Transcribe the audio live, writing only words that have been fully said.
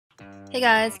Hey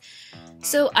guys,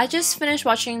 so I just finished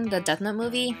watching the Death Note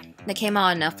movie that came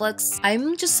out on Netflix.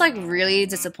 I'm just like really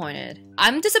disappointed.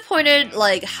 I'm disappointed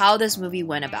like how this movie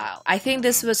went about. I think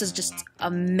this was just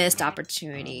a missed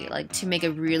opportunity like to make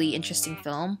a really interesting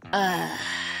film. Man.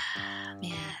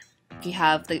 You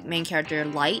have the main character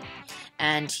Light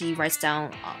and he writes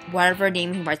down whatever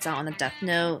name he writes down on the Death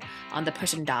Note on the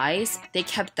person dies. They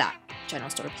kept that general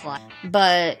story plot.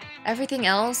 But everything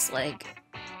else like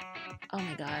oh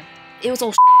my god. It was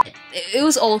all shit. It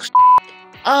was all shit.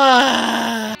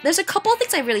 There's a couple of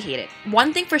things I really hated.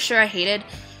 One thing for sure I hated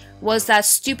was that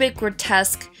stupid,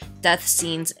 grotesque death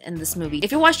scenes in this movie.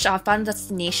 If you watch Final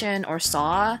Destination or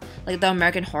Saw, like the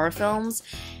American horror films,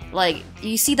 like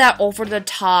you see that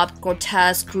over-the-top,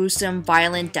 grotesque, gruesome,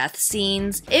 violent death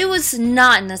scenes. It was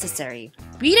not necessary.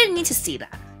 We didn't need to see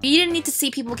that. We didn't need to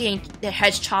see people getting their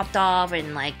heads chopped off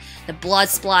and like the blood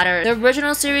splatter. The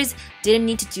original series didn't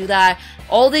need to do that.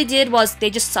 All they did was they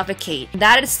just suffocate.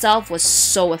 That itself was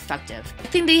so effective. I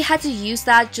think they had to use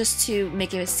that just to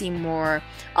make it seem more,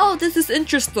 oh, this is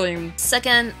interesting.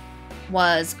 Second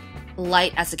was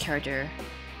Light as a character.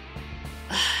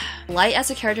 Light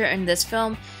as a character in this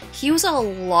film, he was a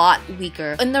lot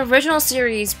weaker. In the original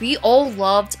series, we all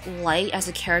loved Light as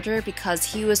a character because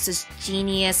he was this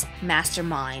genius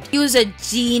mastermind. He was a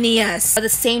genius. At the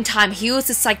same time, he was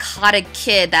this psychotic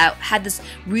kid that had this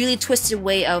really twisted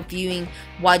way of viewing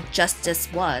what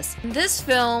justice was. In this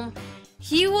film,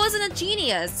 he wasn't a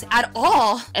genius at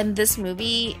all. In this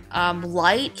movie,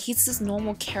 Light, he's this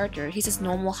normal character. He's this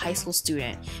normal high school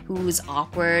student who is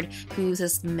awkward, who's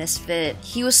this misfit.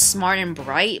 He was smart and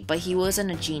bright, but he wasn't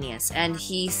a genius. And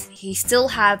he still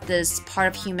had this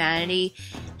part of humanity.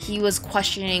 He was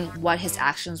questioning what his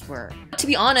actions were. To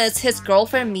be honest, his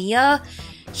girlfriend Mia,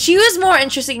 she was more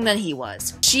interesting than he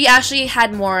was. She actually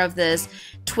had more of this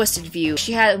twisted view.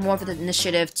 She had more of the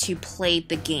initiative to play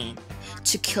the game,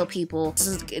 to kill people.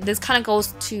 This kind of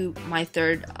goes to my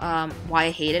third why I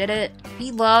hated it.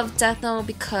 We loved Death Note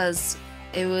because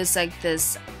it was like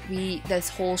this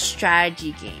whole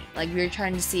strategy game. Like we were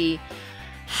trying to see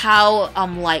how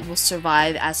Light will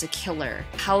survive as a killer,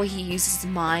 how he uses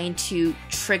his mind to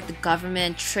trick the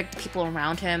government, trick the people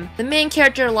around him. The main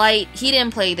character Light, he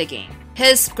didn't play the game.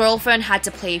 His girlfriend had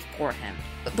to play for him.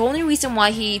 The only reason why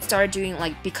he started doing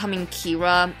like becoming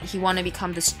Kira, he wanted to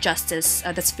become this justice,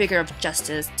 this figure of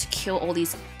justice to kill all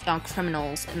these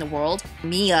criminals in the world.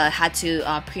 Mia had to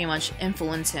pretty much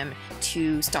influence him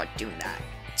to start doing that,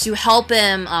 to help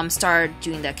him start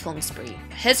doing that killing spree.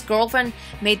 His girlfriend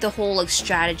made the whole like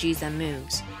strategies and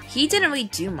moves. He didn't really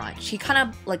do much. He kind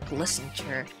of like listened to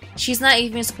her. She's not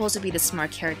even supposed to be the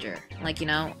smart character. Like, you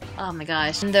know, oh my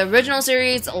gosh. In the original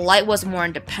series, Light was more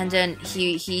independent.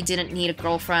 He didn't need a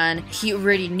girlfriend. He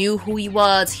already knew who he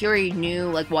was. He already knew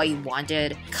like what he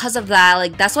wanted. Because of that,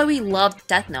 like that's why we loved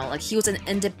Death Note. Like he was an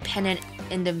independent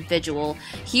individual.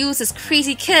 He was this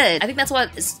crazy kid. I think that's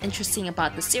what is interesting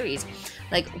about the series.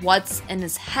 Like what's in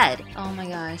his head. Oh my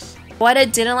gosh. What I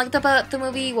didn't like about the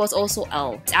movie was also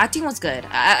L. His acting was good.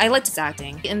 I liked his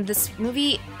acting. In this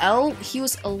movie, L, he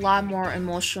was a lot more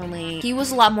emotionally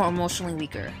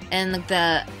weaker. In like,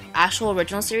 the actual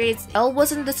original series, L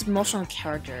wasn't this emotional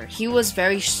character. He was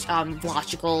very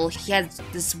logical. He had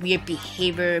this weird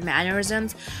behavior,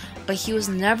 mannerisms, but he was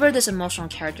never this emotional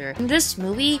character. In this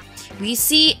movie, we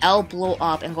see L blow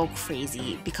up and go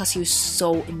crazy because he was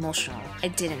so emotional. I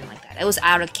didn't like that. It was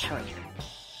out of character.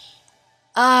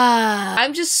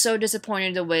 I'm just so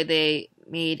disappointed the way they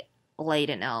made Light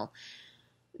and L.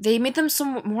 They made them so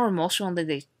more emotional than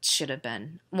they should have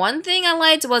been. One thing I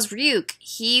liked was Ryuk.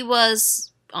 He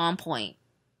was on point.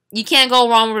 You can't go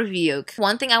wrong with Ryuk.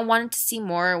 One thing I wanted to see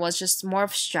more was just more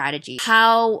of strategy.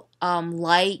 How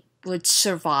Light would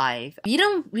survive. You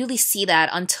don't really see that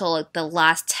until like the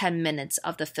last 10 minutes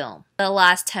of the film. The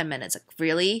last 10 minutes, like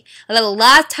really? Like, the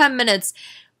last 10 minutes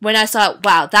when I saw,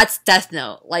 wow, that's Death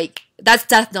Note. Like, that's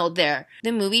Death Note there.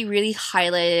 The movie really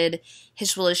highlighted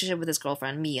his relationship with his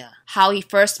girlfriend, Mia. How he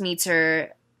first meets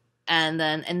her, and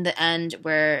then in the end,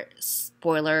 where,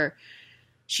 spoiler,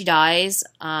 she dies,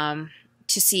 to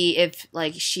see if,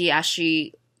 like, she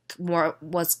actually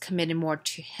was committed more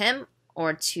to him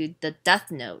or to the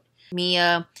Death Note.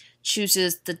 Mia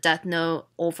chooses the Death Note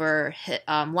over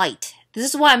Light. This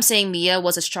is why I'm saying Mia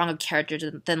was a stronger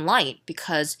character than Light,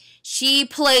 because she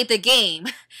played the game.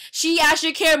 She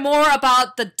actually cared more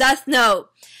about the Death Note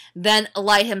than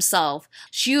Light himself.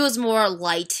 She was more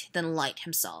Light than Light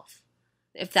himself,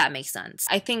 if that makes sense.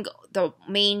 I think the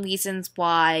main reasons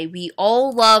why we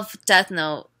all love Death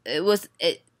Note,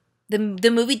 the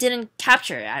movie didn't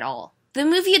capture it at all. The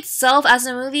movie itself, as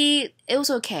a movie, it was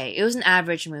okay. It was an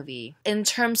average movie. In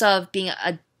terms of being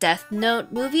a Death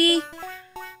Note movie,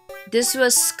 this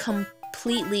was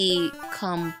completely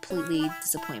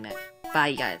disappointment. Bye,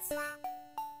 you guys.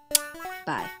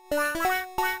 Bye.